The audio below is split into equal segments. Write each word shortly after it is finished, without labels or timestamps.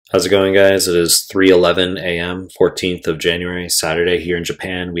How's it going, guys? It is 3:11 a.m., 14th of January, Saturday here in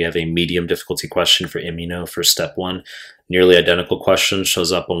Japan. We have a medium difficulty question for Immuno for step 1. Nearly identical question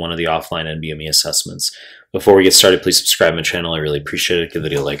shows up on one of the offline nbme assessments. Before we get started, please subscribe to my channel. I really appreciate it. Give the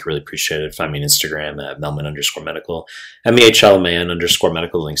video a like. Really appreciate it. Find me on Instagram at mehlman_medical.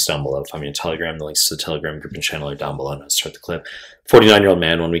 mehlman_medical. Links down below. Find me on Telegram. The links to the Telegram group and channel are down below. Now start the clip. 49-year-old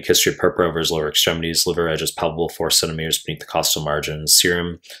man, 1 week history of purpura over his lower extremities. Liver edges palpable 4 centimeters beneath the costal margin.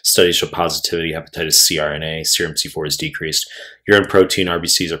 Serum studies show positivity. Hepatitis C RNA. Serum C4 is decreased. Urine protein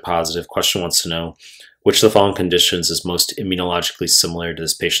RBCs are positive. Question wants to know, which of the following conditions is most immunologically similar to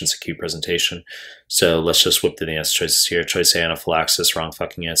this patient's acute presentation? So let's just whip through the answer choices here. Choice A, anaphylaxis, wrong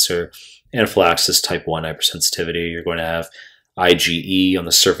fucking answer. Anaphylaxis, type 1 hypersensitivity. You're going to have IgE on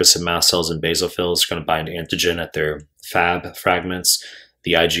the surface of mast cells and basophils. They're going to bind antigen at their Fab fragments.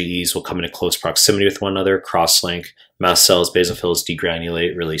 The IgEs will come into close proximity with one another, cross-link. Mast cells, basophils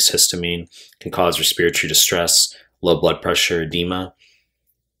degranulate, release histamine, can cause respiratory distress, low blood pressure, edema.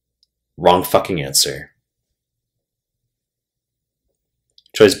 Wrong fucking answer.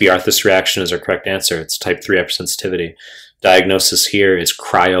 Choice B, Arthus reaction is our correct answer. It's type 3 hypersensitivity. Diagnosis here is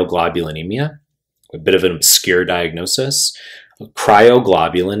cryoglobulinemia, a bit of an obscure diagnosis.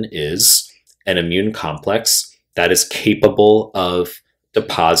 Cryoglobulin is an immune complex that is capable of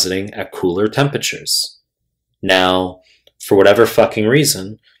depositing at cooler temperatures. Now, for whatever fucking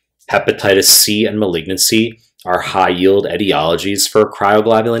reason, hepatitis C and malignancy are high-yield etiologies for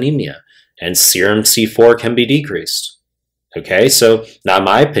cryoglobulinemia, and serum C4 can be decreased. Okay, so now in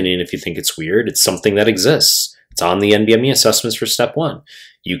my opinion, if you think it's weird, it's something that exists. It's on the nbme assessments for step 1.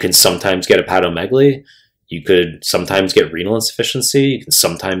 You can sometimes get hepatomegaly, you could sometimes get renal insufficiency, you can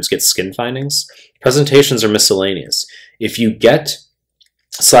sometimes get skin findings. Presentations are miscellaneous. If you get,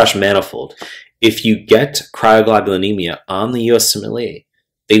 /manifold, if you get cryoglobulinemia on the USMLE,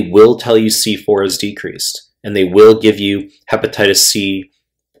 they will tell you C4 is decreased, and they will give you hepatitis C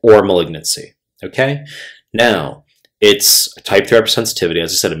or malignancy, okay? Now, it's a type 3 hypersensitivity,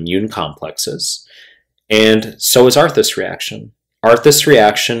 as I said, immune complexes, and so is Arthus reaction. Arthus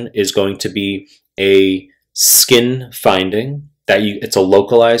reaction is going to be a skin finding that it's a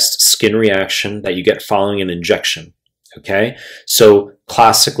localized skin reaction that you get following an injection, okay? So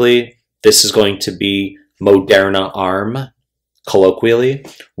classically, this is going to be Moderna arm, colloquially,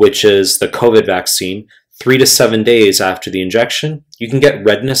 which is the COVID vaccine. 3 to 7 days after the injection, you can get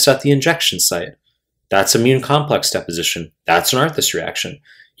redness at the injection site. That's immune complex deposition. That's an Arthus reaction.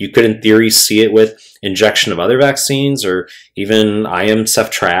 You could, in theory, see it with injection of other vaccines or even IM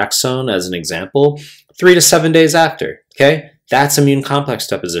ceftriaxone as an example, 3 to 7 days after, okay? That's immune complex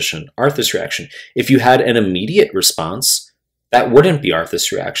deposition, Arthus reaction. If you had an immediate response, that wouldn't be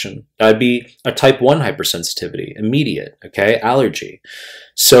Arthus reaction. That would be a type 1 hypersensitivity, immediate, okay? Allergy.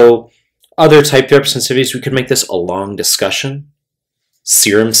 So other type 3 hypersensitivities, we could make this a long discussion.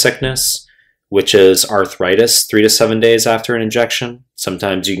 Serum sickness, which is arthritis 3 to 7 days after an injection.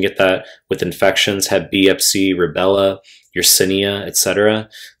 Sometimes you can get that with infections, Hep B, Hep C, rubella, Yersinia, etc.,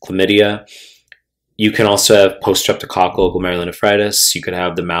 chlamydia. You can also have post-streptococcal glomerulonephritis. You could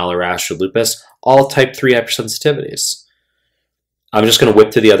have the mallar rash or lupus, all type 3 hypersensitivities. I'm just going to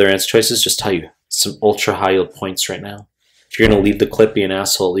whip through the other answer choices, just tell you some ultra high yield points right now. If you're going to leave the clip, be an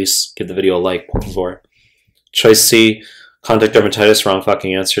asshole, at least give the video a like, por favor. Choice C, contact dermatitis, wrong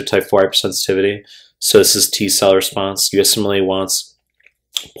fucking answer, type 4 hypersensitivity. So this is T cell response. USMLE wants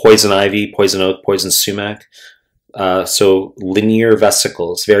poison ivy, poison oak, poison sumac. So linear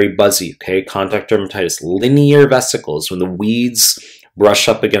vesicles, very buzzy, okay? Contact dermatitis, linear vesicles, when the weeds brush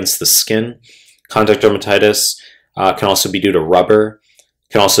up against the skin. Contact dermatitis can also be due to rubber,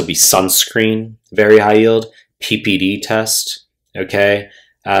 can also be sunscreen, very high yield, PPD test, okay?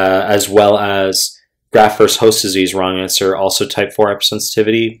 As well as graft versus host disease, wrong answer, also type 4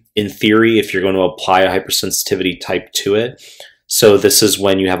 hypersensitivity. In theory, if you're going to apply a hypersensitivity type to it, so this is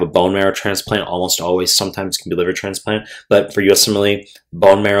when you have a bone marrow transplant, almost always, sometimes can be liver transplant, but for USMLE,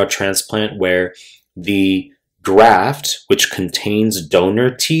 bone marrow transplant where the graft, which contains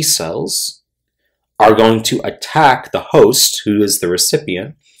donor T cells, are going to attack the host, who is the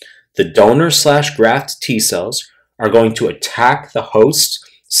recipient. The donor/graft T cells are going to attack the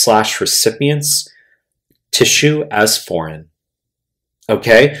host/recipient's tissue as foreign.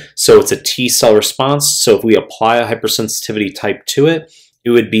 Okay, so it's a T cell response. So if we apply a hypersensitivity type to it, it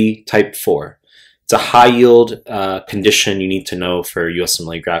would be type 4. It's a high yield condition you need to know for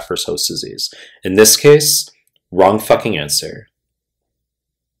USMLE graft versus host disease. In this case, wrong fucking answer.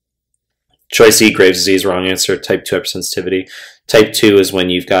 Choice E, Graves' disease, wrong answer, type 2 hypersensitivity. Type 2 is when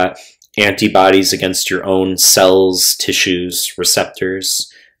you've got antibodies against your own cells, tissues,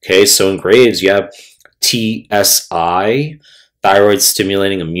 receptors. Okay, so in Graves, you have TSI, thyroid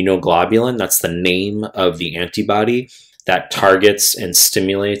stimulating immunoglobulin. That's the name of the antibody that targets and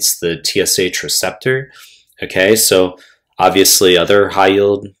stimulates the TSH receptor. Okay, so obviously other high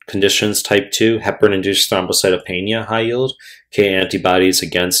yield conditions, type 2, heparin-induced thrombocytopenia, high yield. Okay, antibodies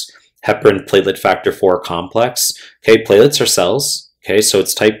against heparin platelet factor 4 complex. Okay, platelets are cells. Okay, so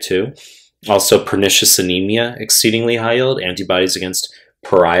it's type 2. Also pernicious anemia, exceedingly high yield, antibodies against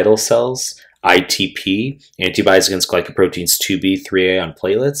parietal cells. ITP, antibodies against glycoproteins 2B, 3A on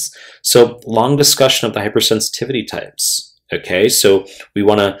platelets. So long discussion of the hypersensitivity types. Okay, so we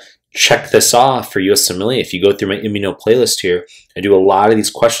want to check this off for USMLE. If you go through my Immuno playlist here, I do a lot of these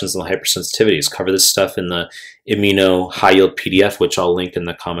questions on the hypersensitivities. Cover this stuff in the Immuno high yield PDF, which I'll link in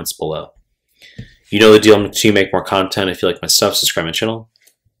the comments below. You know the deal. To make more content. If you like my stuff, subscribe my channel.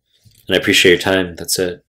 And I appreciate your time. That's it.